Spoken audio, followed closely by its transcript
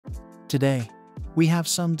Today, we have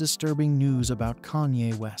some disturbing news about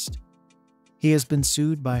Kanye West. He has been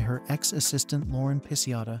sued by her ex-assistant Lauren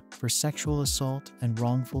Piscoitta for sexual assault and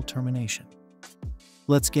wrongful termination.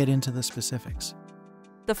 Let's get into the specifics.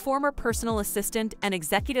 The former personal assistant and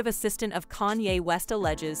executive assistant of Kanye West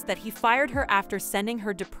alleges that he fired her after sending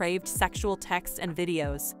her depraved sexual texts and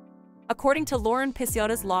videos. According to Lauren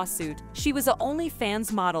Piscoitta's lawsuit, she was a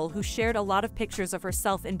OnlyFans model who shared a lot of pictures of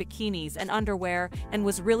herself in bikinis and underwear and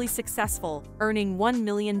was really successful, earning $1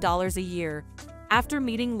 million a year. After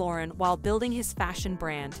meeting Lauren while building his fashion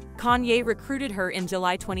brand, Kanye recruited her in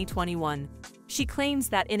July 2021. She claims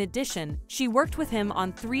that in addition, she worked with him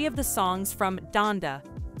on 3 of the songs from Donda.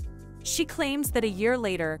 She claims that a year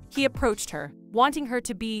later, he approached her, wanting her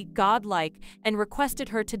to be godlike and requested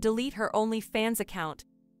her to delete her OnlyFans account.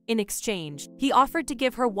 In exchange, he offered to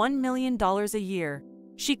give her $1 million a year.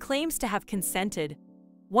 She claims to have consented.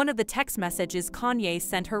 One of the text messages Kanye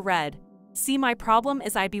sent her read, "See, my problem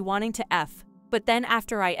is I be wanting to F, but then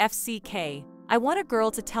after I FCK, I want a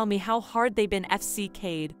girl to tell me how hard they been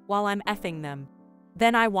FCK'd while I'm effing them.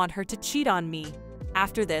 Then I want her to cheat on me."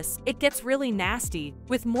 After this, it gets really nasty,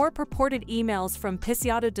 with more purported emails from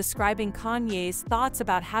Piscoitta describing Kanye's thoughts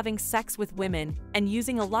about having sex with women and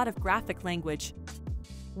using a lot of graphic language.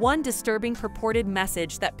 One disturbing purported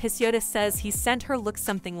message that Piscoitta says he sent her looks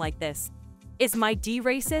something like this. "Is my D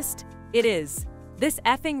racist? It is. This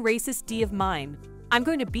effing racist D of mine. I'm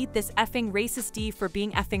going to beat this effing racist D for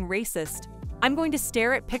being effing racist. I'm going to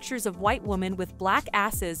stare at pictures of white women with black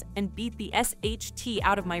asses and beat the SHT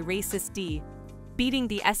out of my racist D. Beating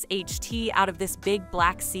the SHT out of this big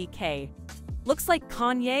black CK." Looks like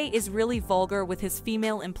Kanye is really vulgar with his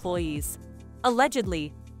female employees.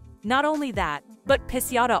 Allegedly. Not only that, but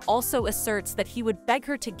Piscoitta also asserts that he would beg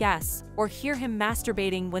her to guess or hear him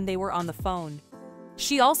masturbating when they were on the phone.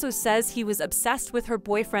 She also says he was obsessed with her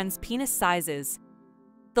boyfriend's penis sizes.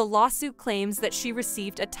 The lawsuit claims that she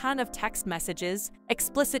received a ton of text messages,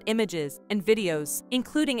 explicit images, and videos,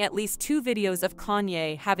 including at least 2 videos of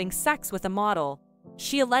Kanye having sex with a model.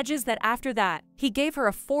 She alleges that after that, he gave her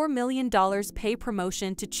a $4 million pay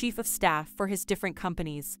promotion to chief of staff for his different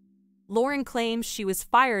companies. Lauren claims she was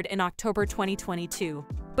fired in October 2022,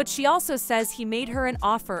 but she also says he made her an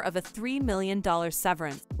offer of a $3 million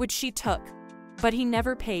severance, which she took, but he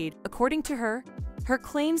never paid. According to her, her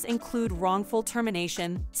claims include wrongful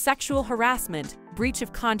termination, sexual harassment, breach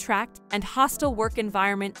of contract, and hostile work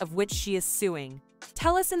environment of which she is suing.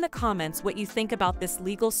 Tell us in the comments what you think about this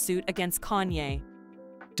legal suit against Kanye.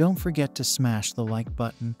 Don't forget to smash the like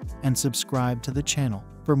button and subscribe to the channel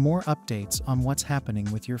for more updates on what's happening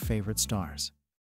with your favorite stars.